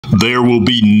There will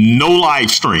be no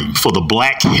live stream for the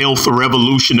Black Health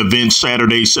Revolution event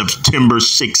Saturday, September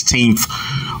 16th,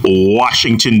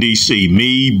 Washington, D.C.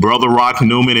 Me, Brother Rock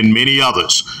Newman, and many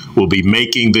others will be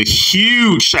making the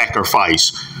huge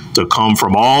sacrifice to come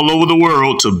from all over the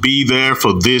world to be there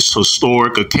for this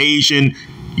historic occasion.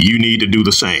 You need to do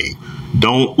the same.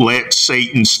 Don't let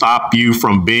Satan stop you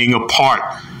from being a part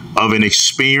of an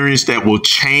experience that will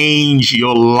change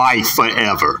your life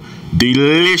forever.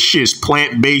 Delicious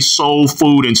plant-based soul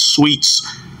food and sweets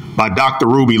by Dr.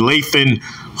 Ruby Lathan,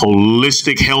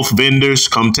 holistic health vendors.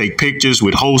 Come take pictures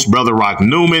with host Brother Rock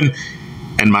Newman,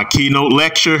 and my keynote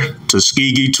lecture,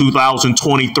 Tuskegee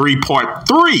 2023 Part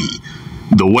 3,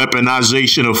 the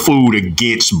weaponization of food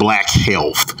against Black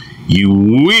health. You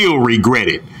will regret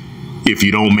it if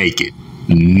you don't make it.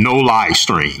 No live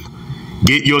stream.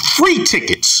 Get your free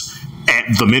tickets at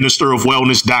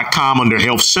theministerofwellness.com under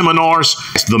health seminars.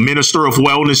 That's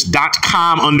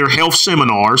theministerofwellness.com under health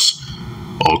seminars.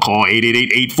 Or call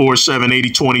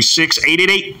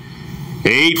 888-847-8026.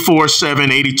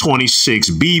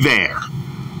 888-847-8026. Be there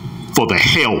for the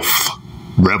health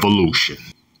revolution.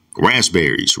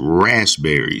 Raspberries.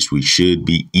 We should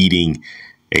be eating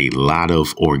a lot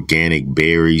of organic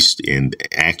berries, and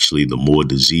actually the more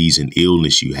disease and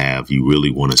illness you have, you really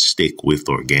want to stick with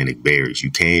organic berries.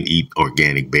 You can't eat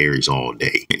organic berries all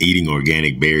day. And eating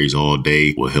organic berries all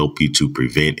day will help you to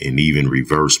prevent and even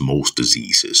reverse most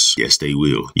diseases. Yes, they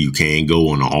will. You can go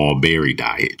on an all berry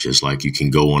diet, just like you can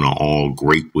go on an all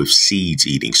grape with seeds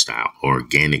eating style, or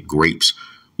organic grapes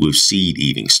with seed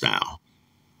eating style.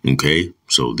 Okay,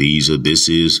 so this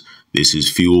is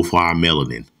fuel for our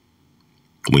melanin.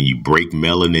 When you break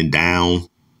melanin down,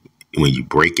 when you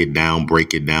break it down,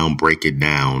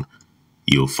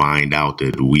 you'll find out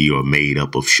that we are made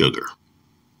up of sugar,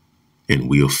 and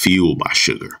we are fueled by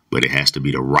sugar, but it has to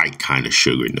be the right kind of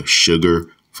sugar. And the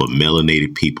sugar for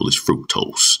melanated people is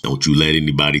fructose. Don't you let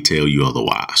anybody tell you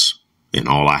otherwise. And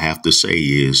all I have to say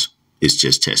is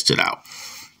just test it out.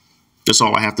 That's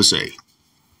all I have to say.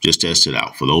 Just test it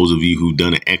out. For those of you who've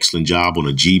done an excellent job on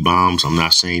the G-bombs, I'm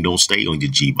not saying don't stay on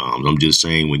your G-bombs. I'm just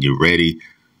saying when you're ready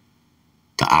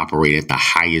to operate at the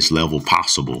highest level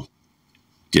possible,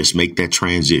 just make that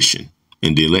transition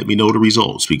and then let me know the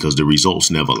results, because the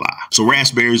results never lie. So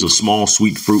raspberries are small,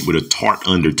 sweet fruit with a tart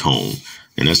undertone.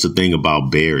 And that's the thing about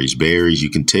berries. Berries,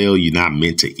 you can tell you're not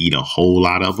meant to eat a whole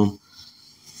lot of them.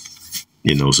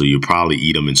 You know, so you probably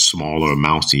eat them in smaller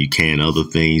amounts than you can other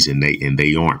things, and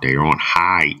they aren't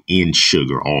high in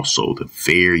sugar. Also, they're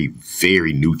very,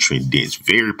 very nutrient dense,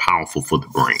 very powerful for the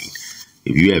brain.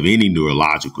 If you have any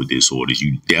neurological disorders,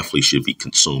 you definitely should be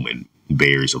consuming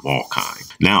berries of all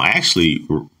kinds. Now, actually,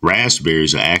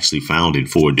 raspberries are actually found in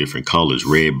 4 different colors: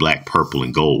 red, black, purple,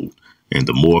 and gold. And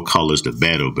the more colors, the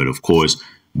better. But of course,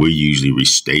 we usually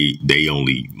they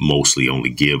mostly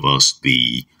only give us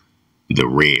the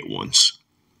red ones.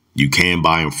 You can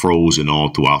buy them frozen all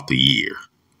throughout the year.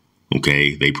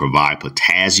 Okay, they provide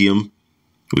potassium,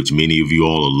 which many of you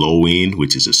all are low in,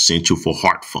 which is essential for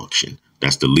heart function.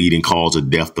 That's the leading cause of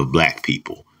death of Black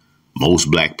people. Most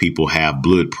Black people have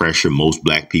blood pressure. Most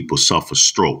Black people suffer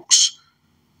strokes.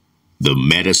 The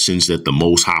medicines that the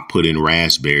Most High put in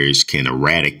raspberries can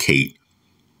eradicate.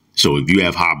 So if you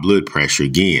have high blood pressure,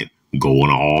 again, go on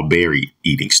an all berry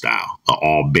eating style, an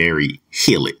all berry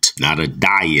heal it, not a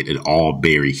diet, an all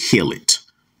berry heal it.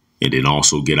 And then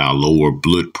also get our lower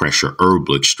blood pressure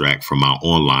herbal extract from our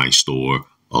online store,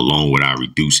 along with our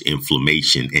reduced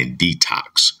inflammation and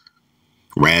detox.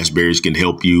 Raspberries can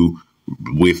help you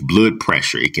with blood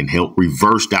pressure. It can help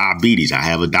reverse diabetes. I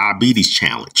have a diabetes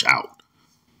challenge out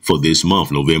for this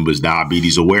month. November is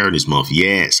Diabetes Awareness Month.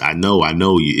 Yes, I know.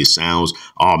 It sounds,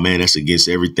 oh man, that's against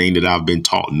everything that I've been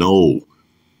taught. No,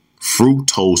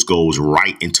 fructose goes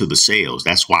right into the cells.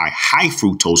 That's why high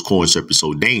fructose corn syrup is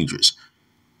so dangerous,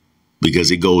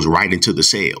 because it goes right into the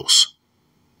cells.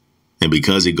 And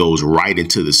because it goes right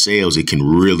into the cells, it can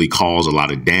really cause a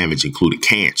lot of damage, including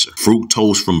cancer.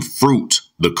 Fructose from fruit,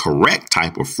 the correct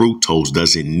type of fructose,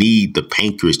 doesn't need the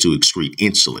pancreas to excrete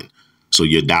insulin. So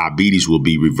your diabetes will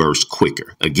be reversed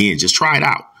quicker. Again, just try it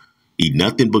out. Eat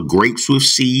nothing but grapes with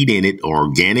seed in it, or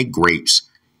organic grapes,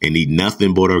 and eat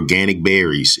nothing but organic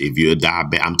berries. If you're a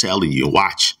diabetic, I'm telling you,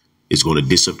 watch, it's going to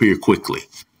disappear quickly.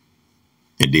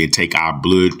 And then take our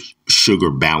blood sugar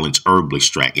balance herbal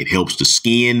extract. It helps the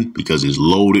skin because it's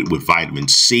loaded with vitamin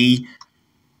C.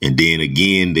 And then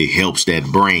again, it helps that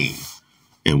brain.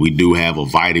 And we do have a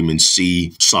vitamin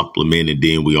C supplement. And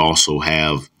then we also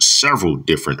have several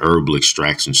different herbal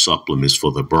extracts and supplements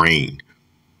for the brain,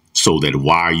 so that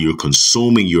while you're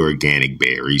consuming your organic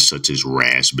berries, such as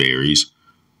raspberries,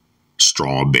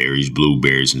 strawberries,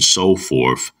 blueberries, and so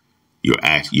forth,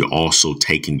 you're also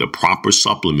taking the proper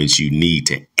supplements you need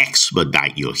to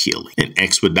expedite your healing. And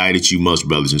expedite it you must,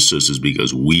 brothers and sisters,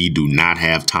 because we do not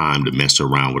have time to mess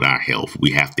around with our health.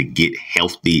 We have to get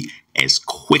healthy as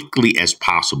quickly as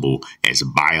possible, as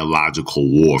biological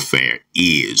warfare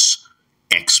is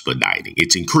expediting.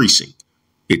 It's increasing.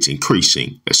 It's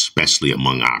increasing, especially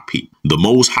among our people. The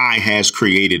Most High has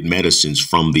created medicines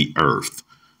from the earth,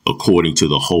 according to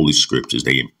the Holy Scriptures.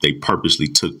 They purposely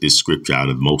took this scripture out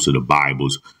of most of the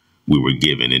Bibles we were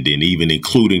given, and then even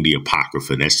including the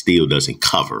Apocrypha, that still doesn't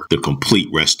cover the complete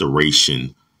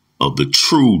restoration of the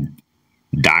true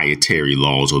dietary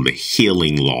laws or the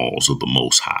healing laws of the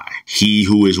Most High. He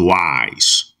who is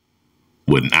wise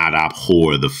would not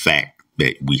abhor the fact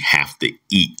that we have to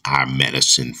eat our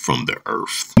medicine from the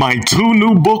earth. My 2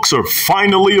 new books are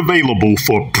finally available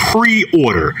for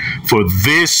pre-order for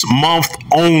this month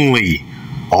only.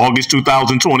 August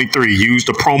 2023. Use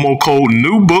the promo code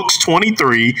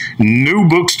NEWBOOKS23,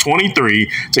 NEWBOOKS23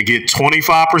 to get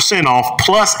 25% off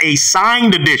plus a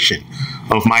signed edition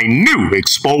of my new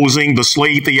Exposing the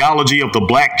Slave Theology of the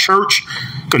Black Church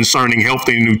Concerning Health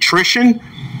and Nutrition,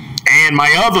 and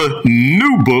my other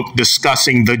new book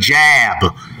discussing the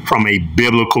jab from a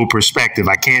biblical perspective.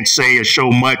 I can't say or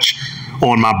show much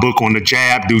on my book on the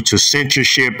jab due to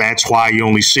censorship. That's why you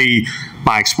only see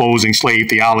my Exposing Slave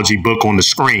Theology book on the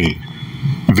screen.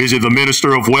 Visit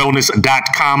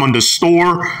theministerofwellness.com under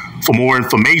store for more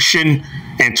information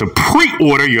and to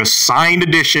pre-order your signed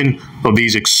edition of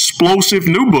these explosive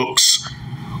new books,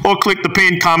 or click the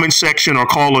pinned comment section or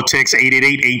call or text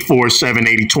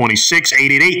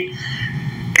 888-847-8026,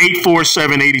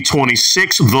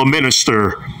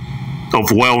 888-847-8026,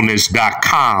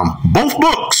 theministerofwellness.com. Both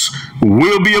books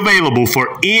will be available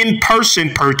for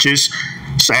in-person purchase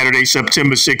Saturday,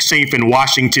 September 16th in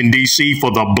Washington, D.C.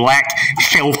 for the Black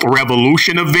Health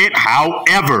Revolution event.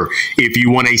 However, if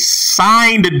you want a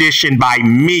signed edition by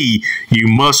me, you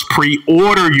must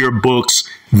pre-order your books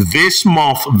this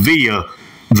month via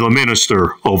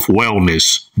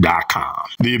theministerofwellness.com.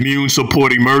 The Immune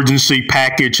Support Emergency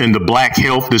Package and the Black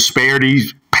Health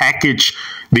Disparities Package,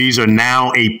 these are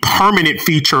now a permanent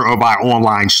feature of our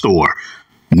online store.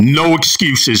 No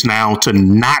excuses now to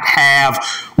not have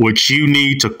what you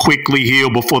need to quickly heal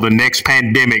before the next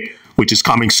pandemic, which is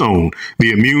coming soon.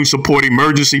 The Immune Support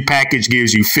Emergency Package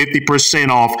gives you 50%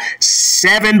 off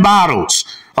 7 bottles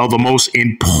of the most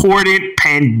important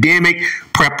pandemic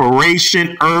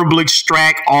preparation herbal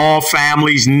extract all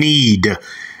families need.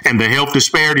 And the Health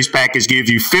Disparities Package gives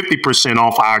you 50%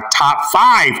 off our top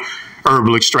 5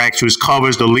 herbal extracts, which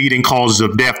covers the leading causes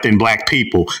of death in Black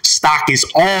people. Stock is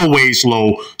always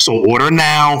low, so order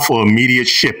now for immediate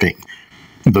shipping.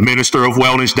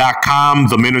 TheMinisterOfWellness.com,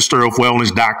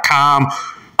 TheMinisterOfWellness.com.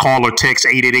 Call or text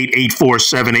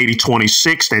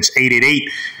 888-847-8026. That's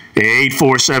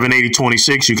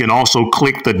 888-847-8026. You can also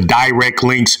click the direct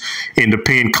links in the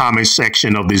pinned comment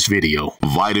section of this video.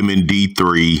 Vitamin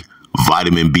D3,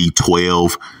 vitamin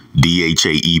B12,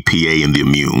 DHA, EPA, and the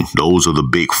immune. Those are the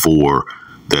big 4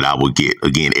 that I would get.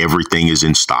 Again, everything is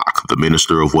in stock.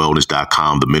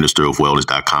 TheMinisterOfWellness.com,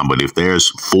 TheMinisterOfWellness.com. But if there's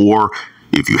 4,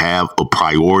 if you have a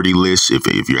priority list,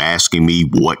 if you're asking me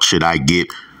what should I get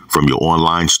from your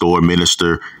online store,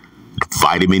 Minister,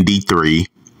 vitamin D3,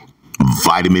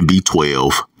 vitamin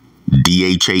B12,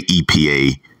 DHA,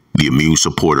 EPA, the Immune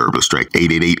Support Herbal Extract,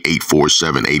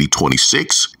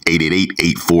 888-847-8026,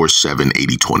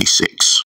 888-847-8026.